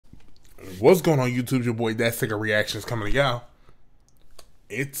What's going on YouTube? Your boy ThatSingerReactions coming to y'all.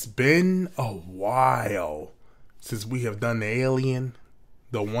 It's been a while since we have done the alien,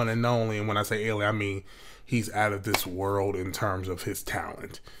 the one and only. And when I say alien, I mean he's out of this world in terms of his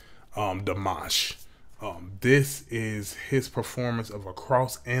talent. Dimash. This is his performance of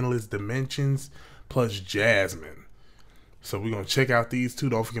Across Endless Dimensions plus Jasmine. So we're going to check out these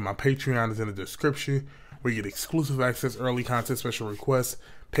two. Don't forget my Patreon is in the description, where you get exclusive access, early content, special requests.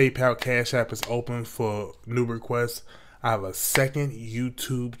 PayPal, CashApp is open for new requests. I have a second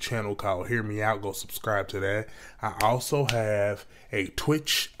YouTube channel called Hear Me Out. Go subscribe to that. I also have a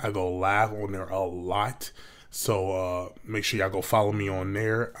Twitch. I go live on there a lot. So make sure y'all go follow me on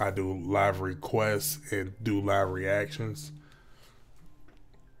there. I do live requests and do live reactions.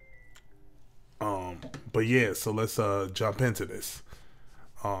 But yeah, so let's jump into this.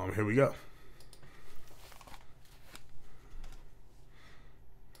 Here we go.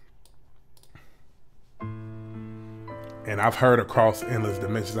 And I've heard Across Endless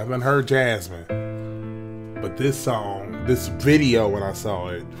Dimensions. I haven't heard Jasmine. But this song, this video, when I saw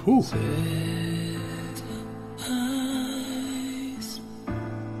it, whew.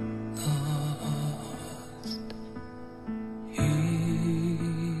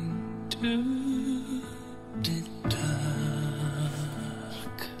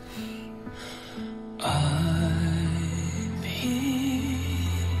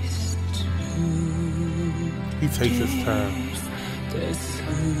 He takes his time. The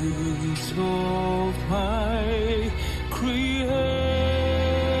fruits of my creation,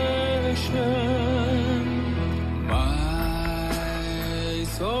 my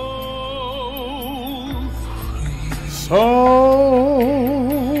soul free. So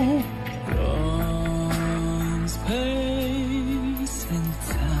from space and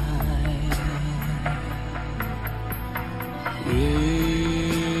time.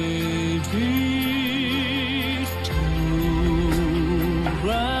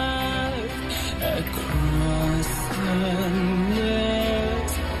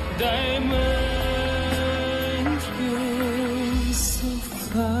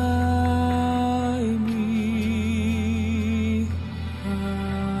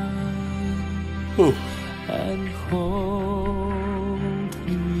 Ooh. And hold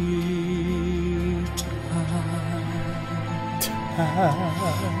me tight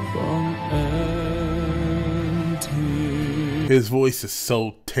from empty. His voice is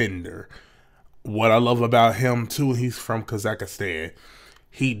so tender. What I love about him too, he's from Kazakhstan.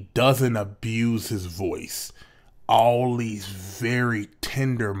 He doesn't abuse his voice. All these very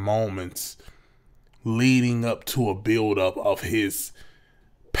tender moments leading up to a build-up of his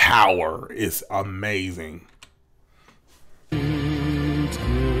power is amazing.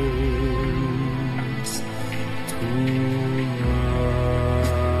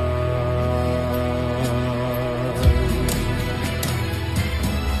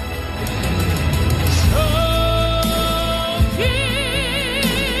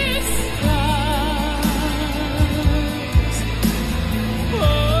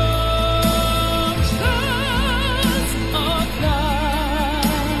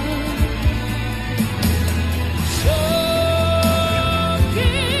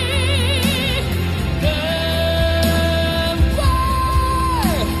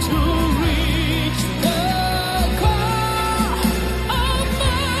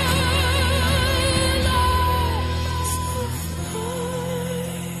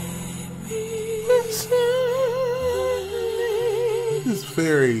 It's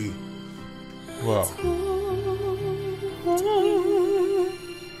very well.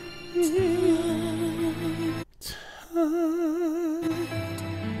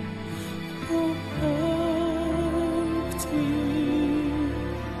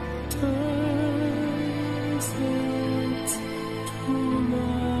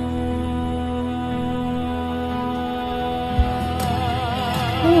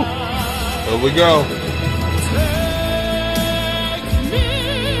 Here we go.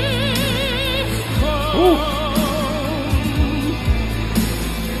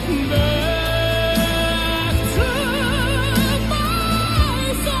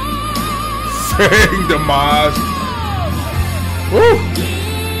 Sing Dimash. Woo.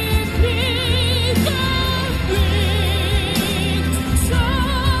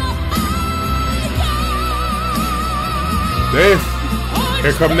 This.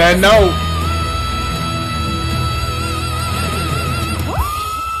 Here come that note.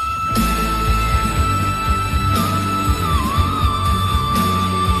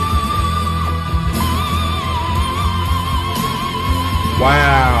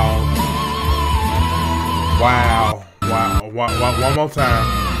 Wow. Wow. Wow. One more time.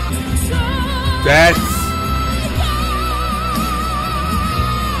 That's...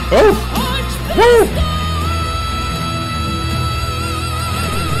 Oh! Woo!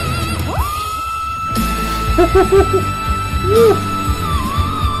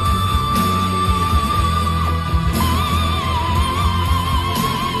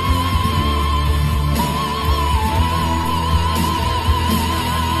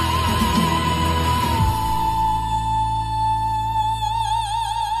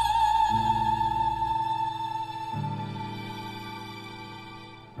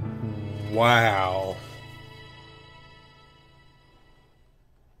 Wow.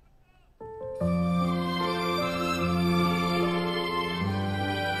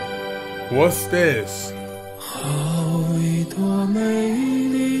 What's this?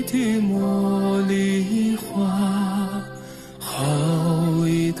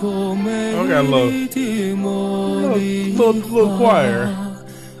 Okay, little choir.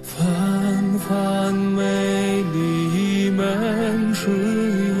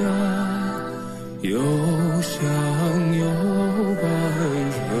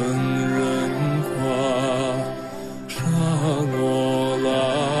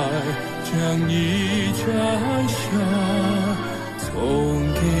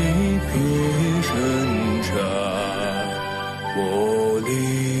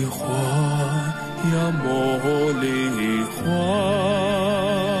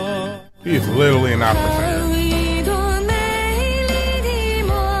 He's literally an opera singer.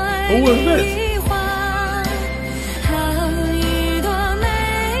 Who is this?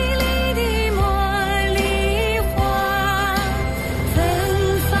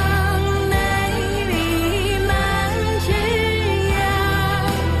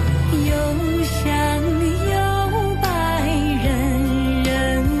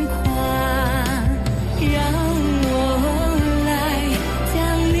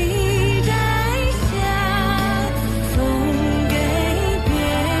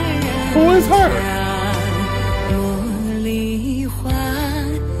 Who is her?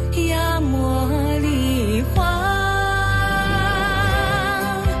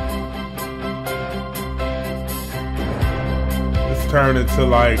 It's turned into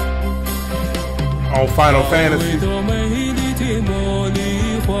like on Final Fantasy.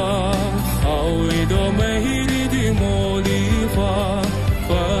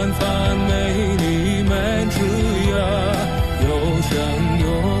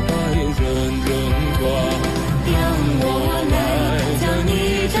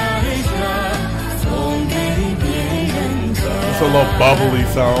 It's a little bubbly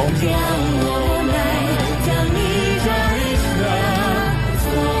song.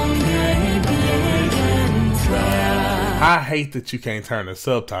 I hate that you can't turn the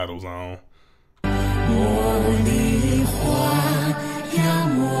subtitles on.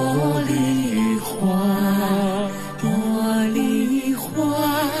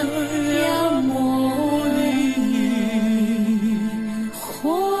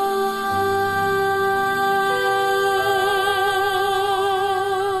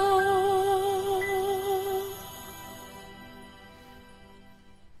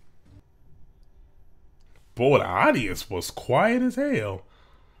 Boy, the audience was quiet as hell.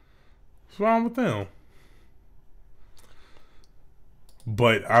 What's wrong with them?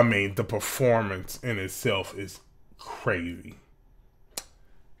 But, I mean, the performance in itself is crazy.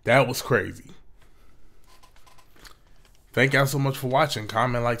 That was crazy. Thank y'all so much for watching.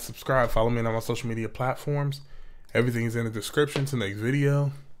 Comment, like, subscribe. Follow me on my social media platforms. Everything's in the description. Till next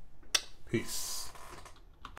video. Peace.